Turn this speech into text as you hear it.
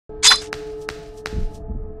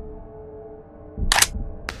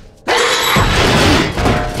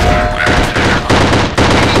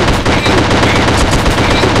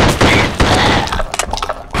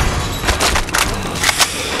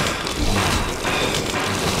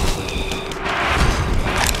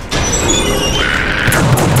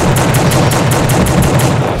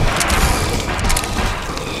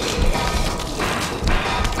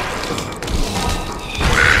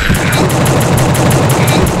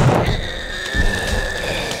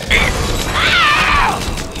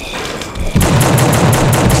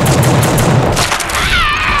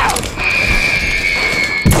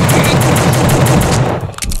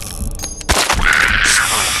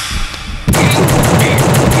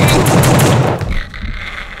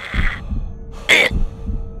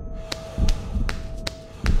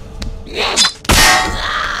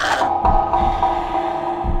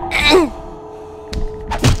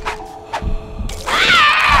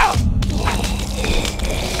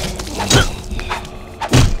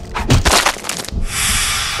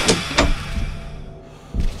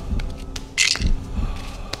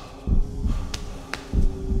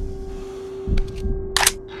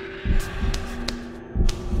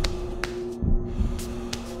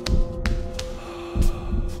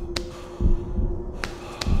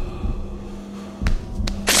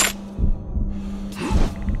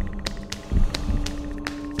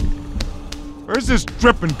this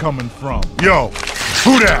dripping coming from? Yo,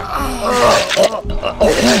 who that?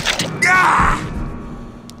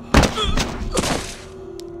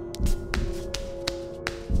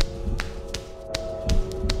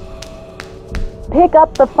 Pick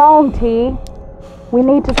up the phone, T. We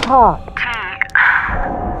need to talk. T,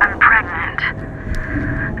 I'm pregnant.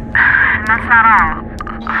 And that's not all.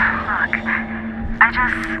 Look,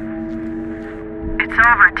 it's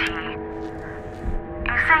over, T.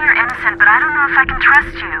 You say you're innocent, but I don't know if I can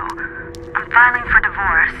trust you. I'm filing for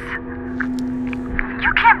divorce.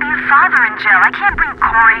 You can't be a father in jail. I can't bring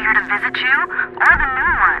Corey here to visit you, or the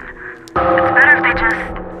new one. It's better if they just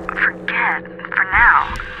forget, for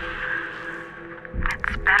now.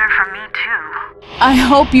 It's better for me, too. I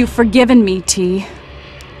hope you've forgiven me, T.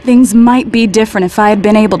 Things might be different if I had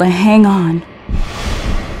been able to hang on.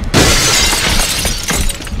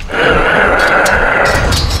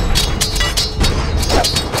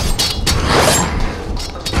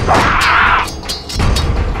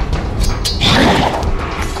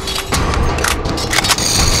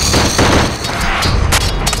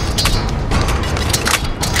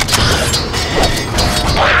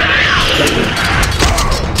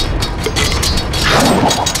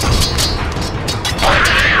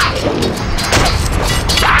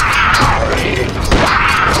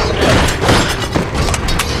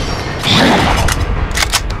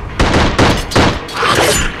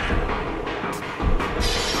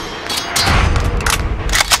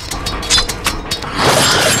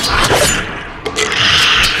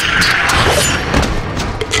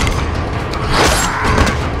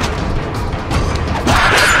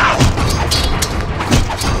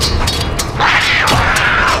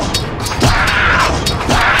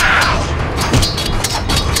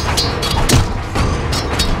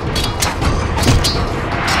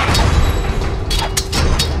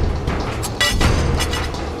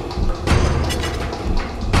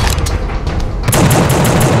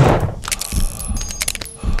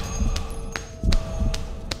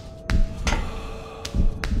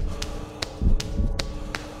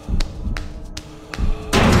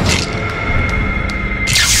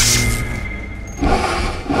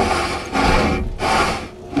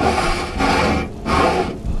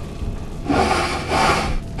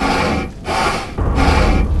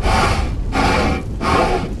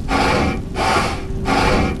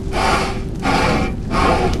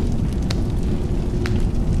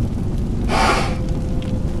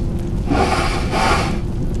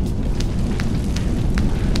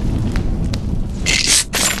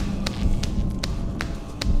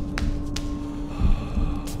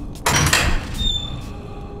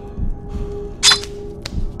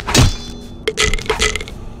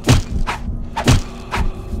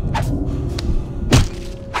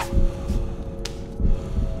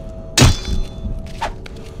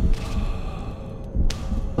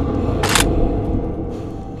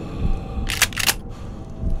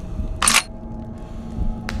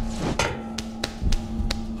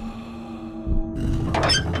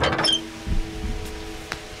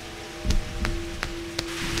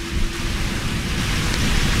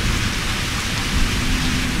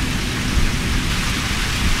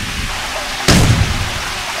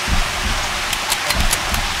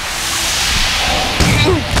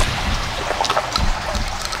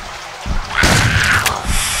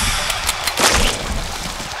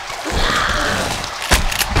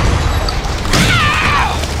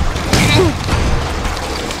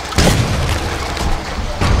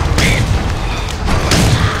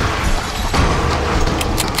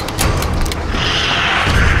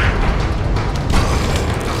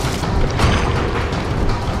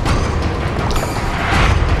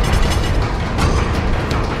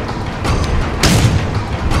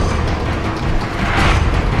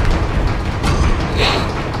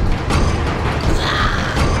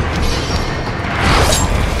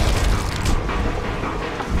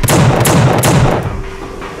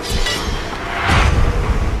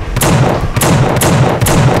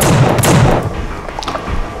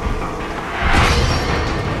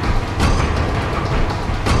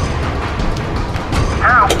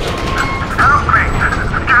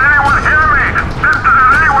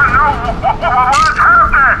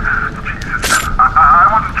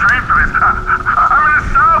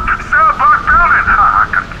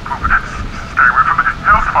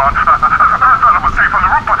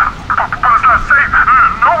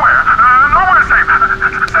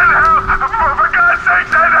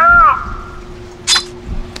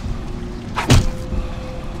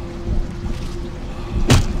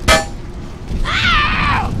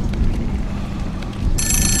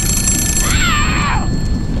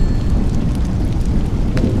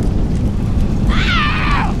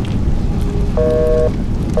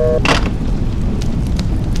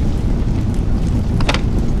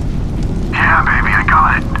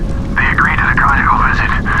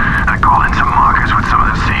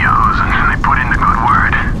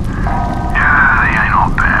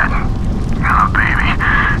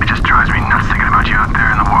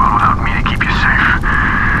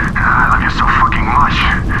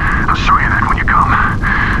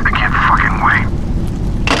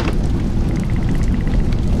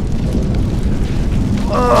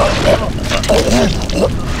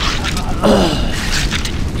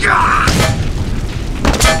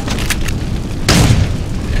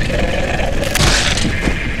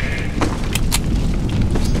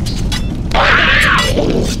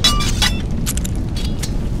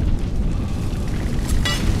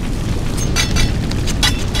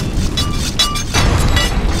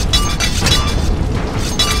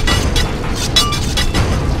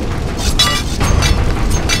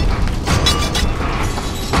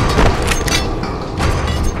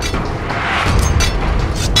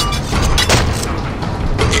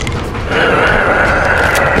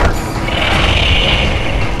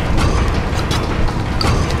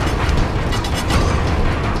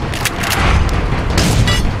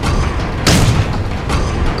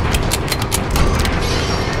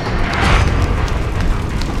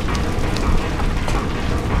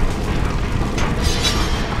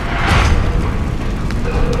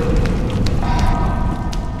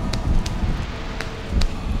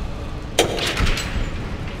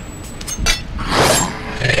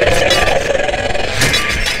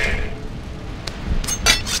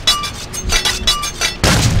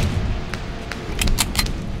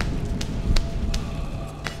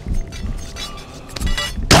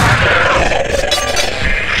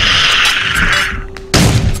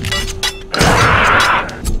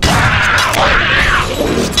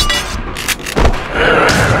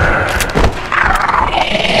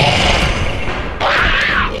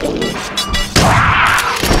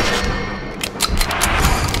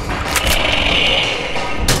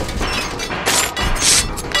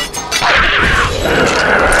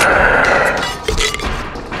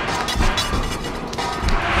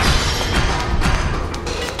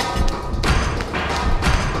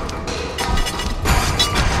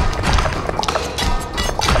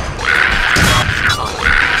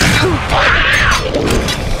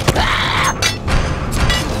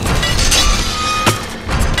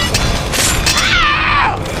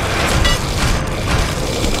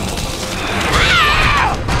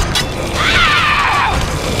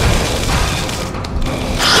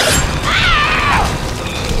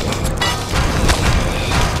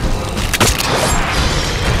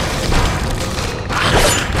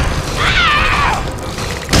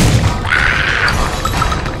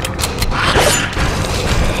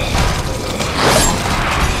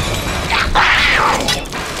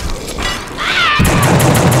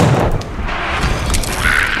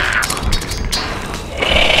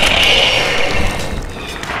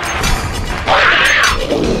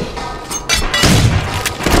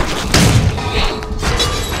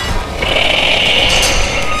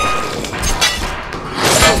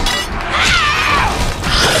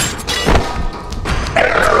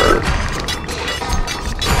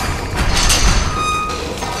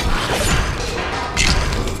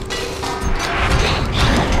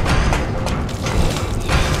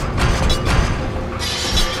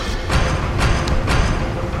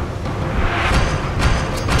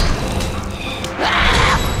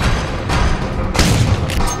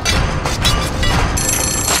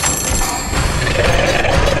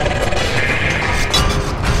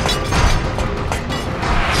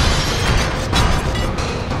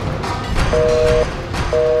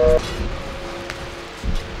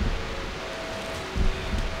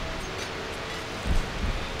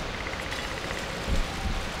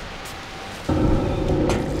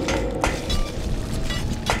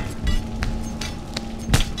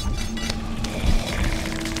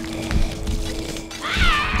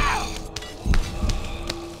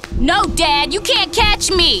 No, Dad, you can't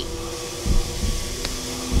catch me!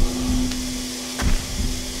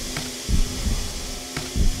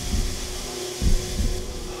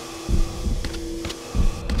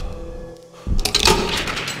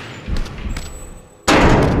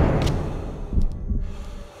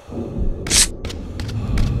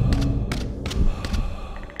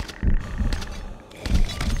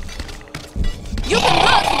 You can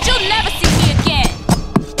look, but you'll never see me again!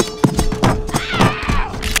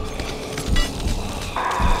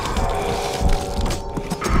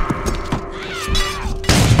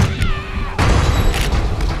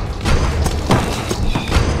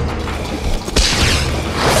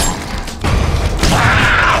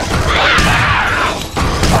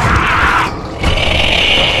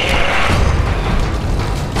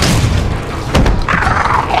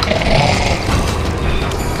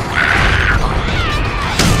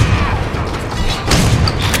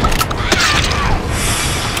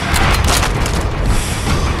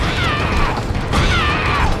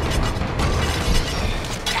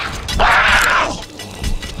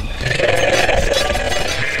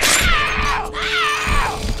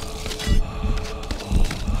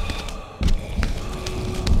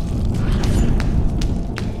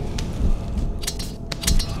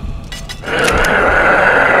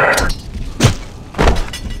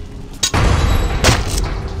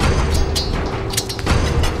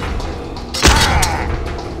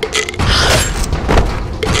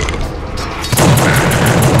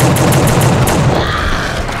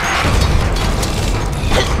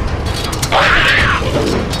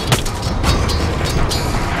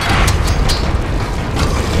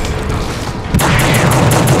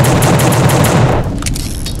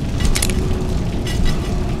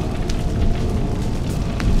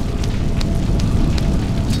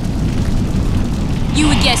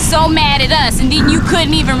 so mad at us and then you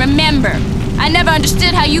couldn't even remember. I never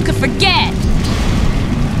understood how you could forget.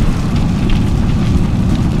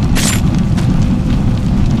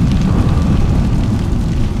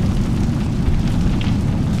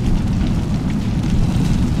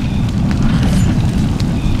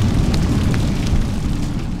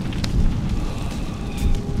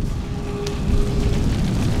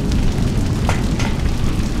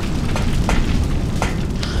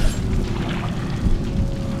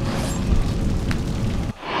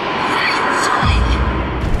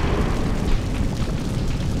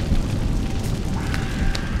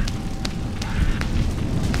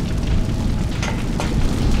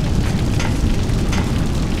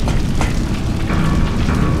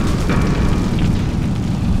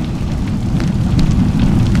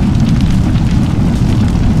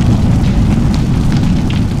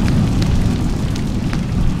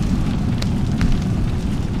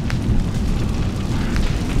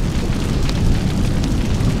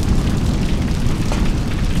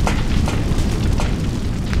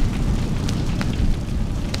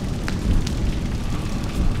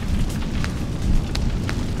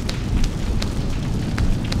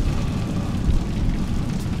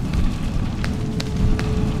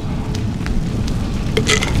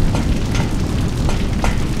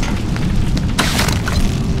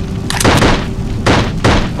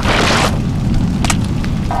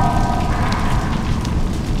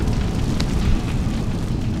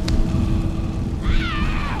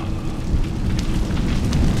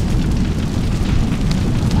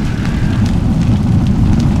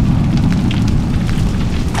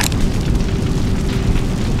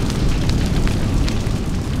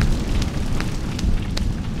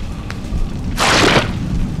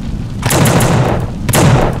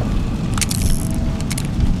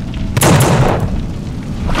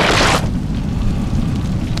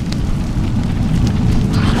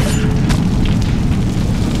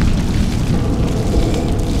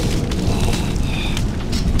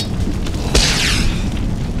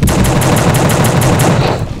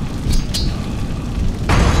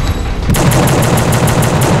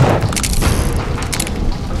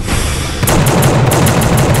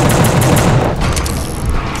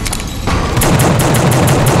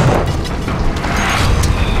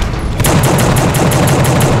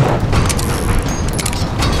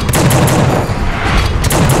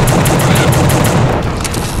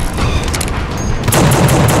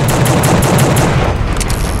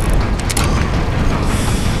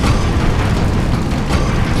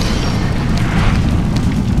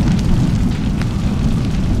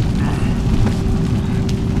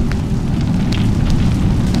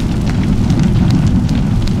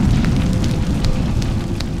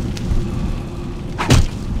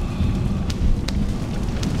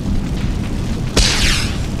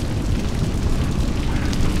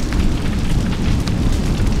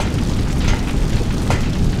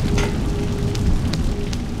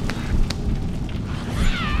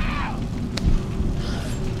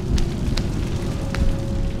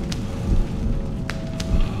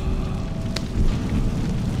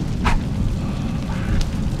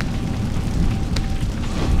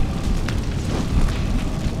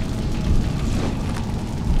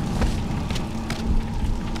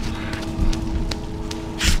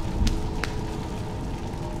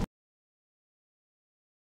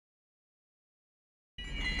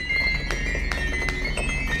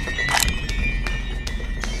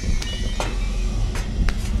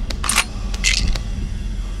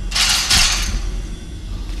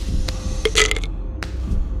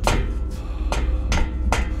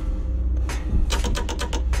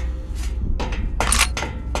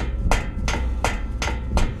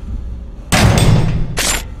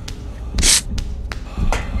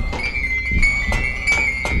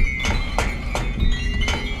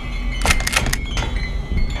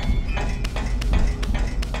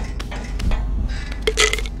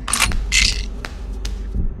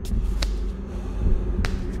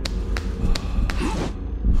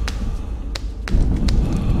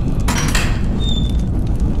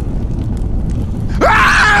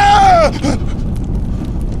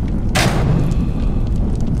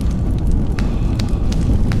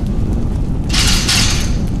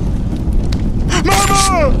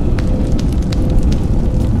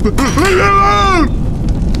 Leave me alone!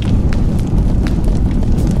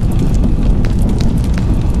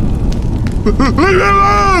 Leave me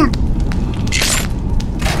alone!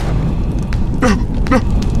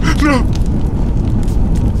 No!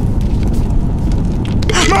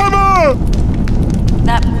 Mama!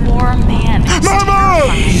 That poor man is Mama!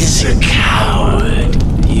 terrifying. He's a coward.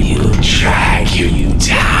 He will drag you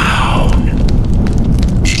down.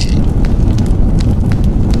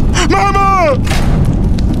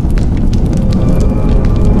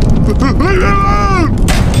 me alone!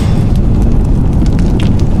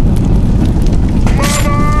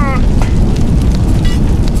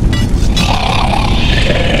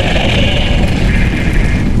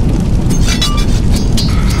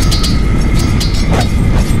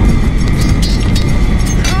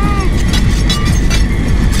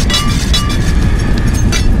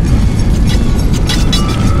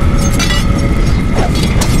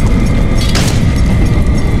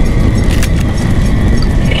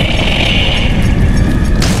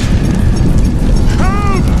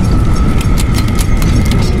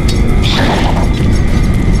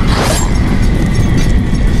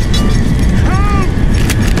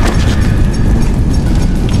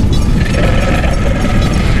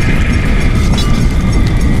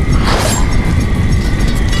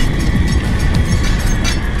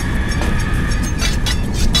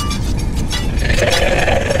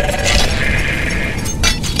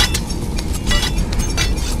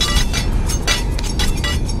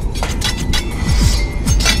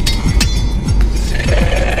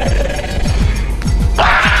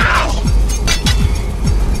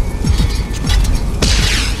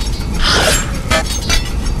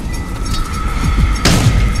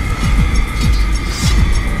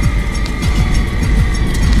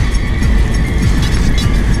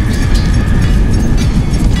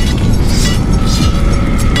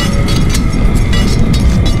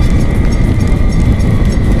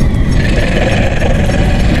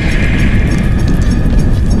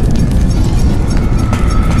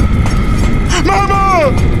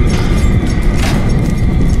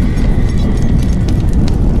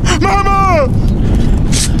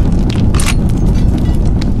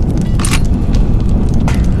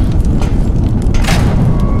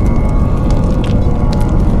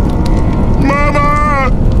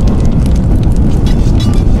 Mama!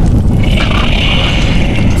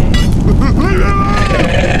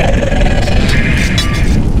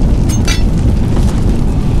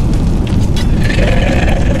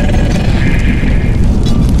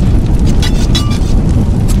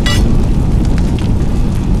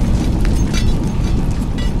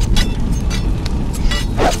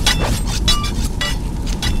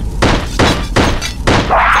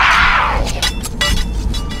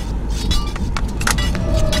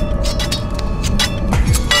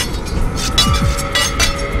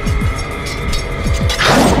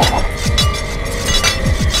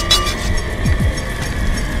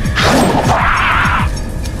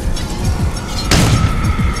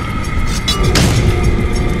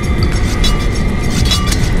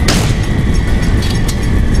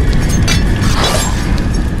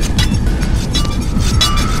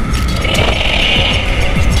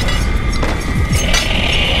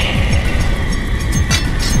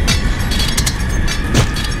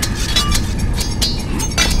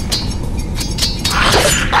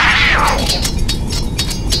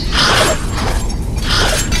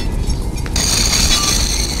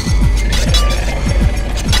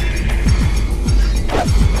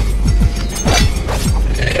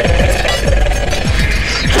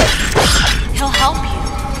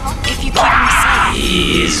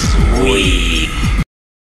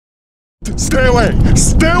 Stay away!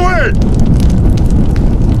 Stay away!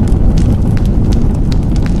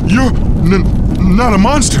 You're not a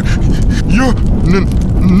monster. You're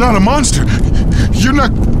not a monster. You're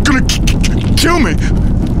not gonna kill me.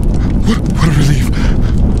 What a relief.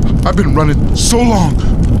 I've been running so long.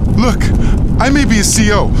 Look, I may be a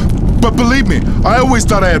CO, but believe me, I always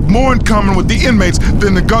thought I had more in common with the inmates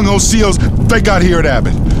than the gung-ho COs they got here at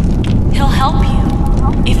Abbott. He'll help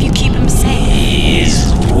you, if you keep him safe.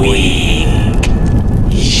 He's weak.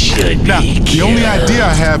 He should be Now, the only idea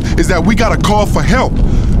I have is that we gotta call for help.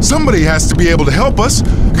 Somebody has to be able to help us.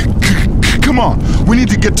 Come on, we need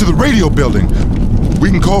to get to the radio building. We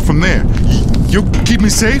can call from there. You'll keep me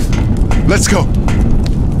safe? Let's go.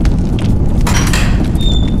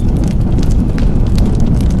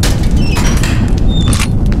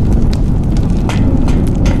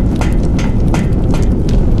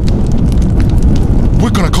 We're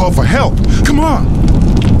gonna call for help. Come on.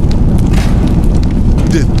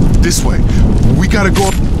 This way. We gotta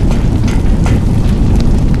go.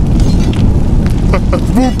 I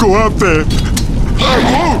won't go out there. I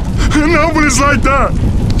won't. Not when it's like that.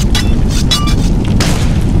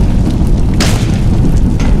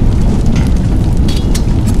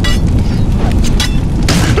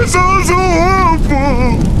 It's all so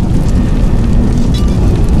awful.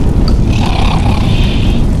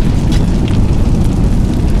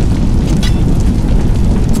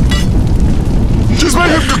 Just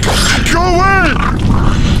make him go away.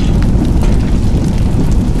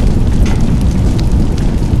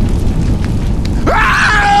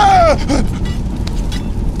 Ah!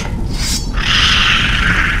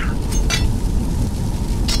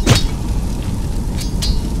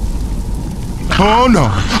 Oh no,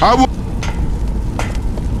 I will.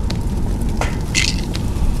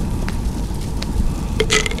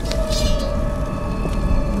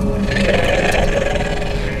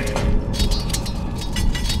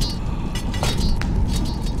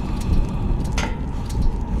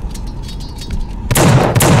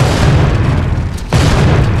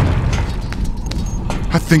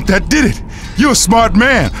 I think that did it. You're a smart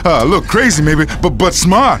man. A little crazy maybe, but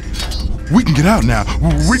smart. We can get out now.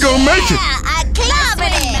 We gonna make it. I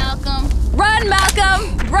clobbered it. Malcolm. Run,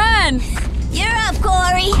 Malcolm! Run! You're up,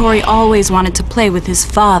 Corey. Corey always wanted to play with his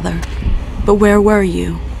father. But where were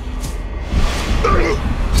you?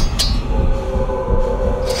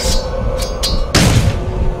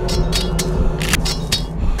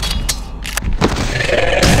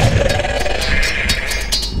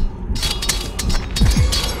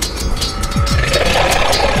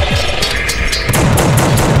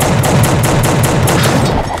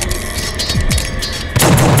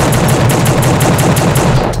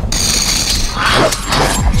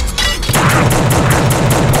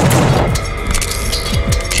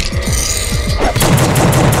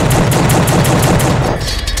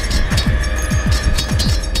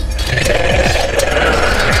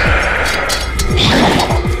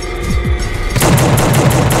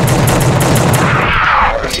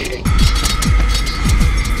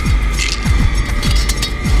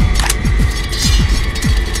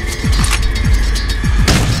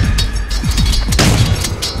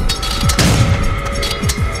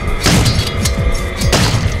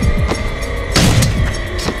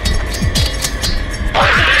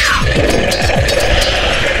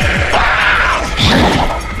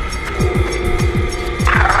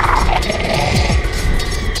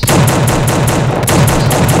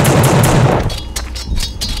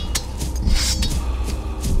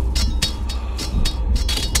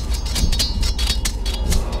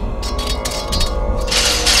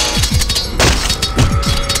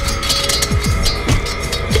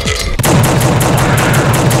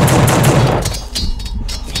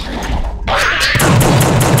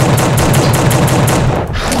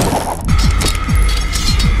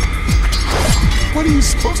 What are you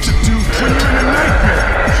supposed to do when you're in a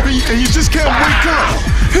nightmare? And you just can't wake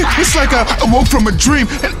up. It's like I woke from a dream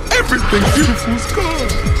and everything beautiful is gone.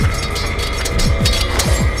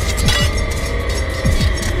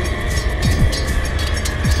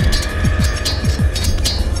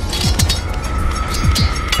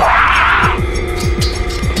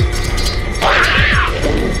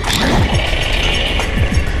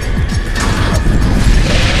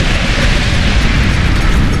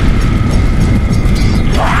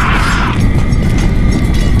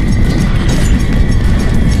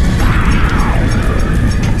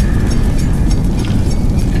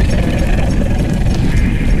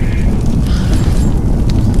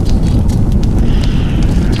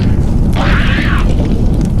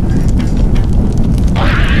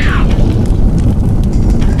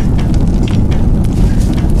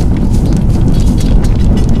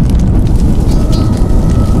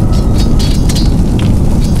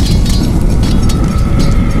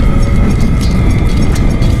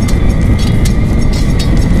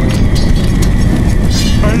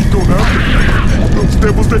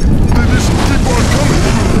 Devils, they just keep on coming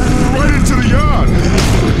right into the yard.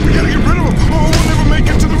 We gotta get rid of them, or we'll never make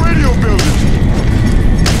it to the radio building.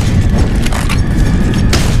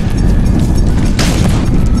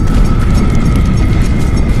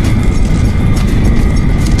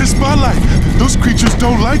 The spotlight, those creatures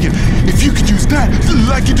don't like it. If you could use that,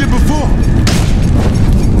 like you did before.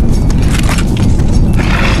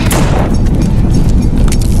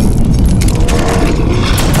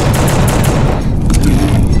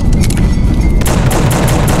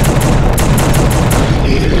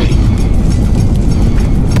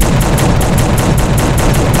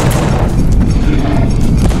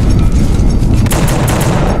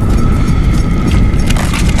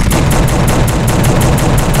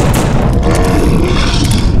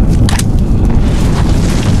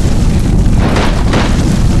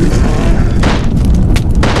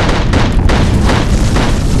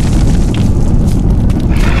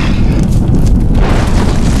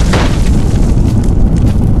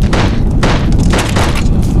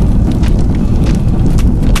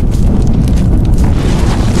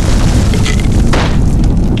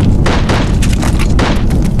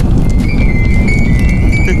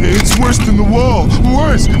 It's worse than the wall.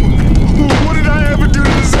 Worse. What did I ever do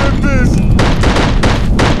to deserve this?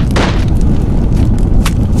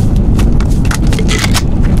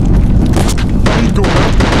 I ain't going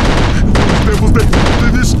out. Those devils, they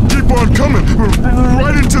just keep on coming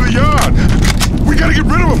right into the yard. We gotta get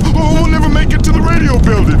rid of them, or we'll never make it to the radio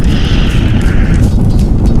building.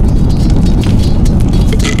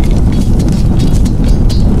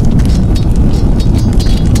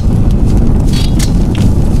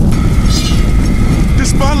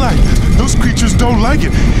 don't like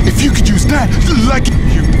it. If you could use that, like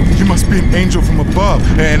you must be an angel from above,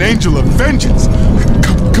 an angel of vengeance.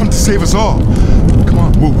 Come to save us all. Come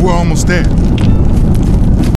on, we're almost there.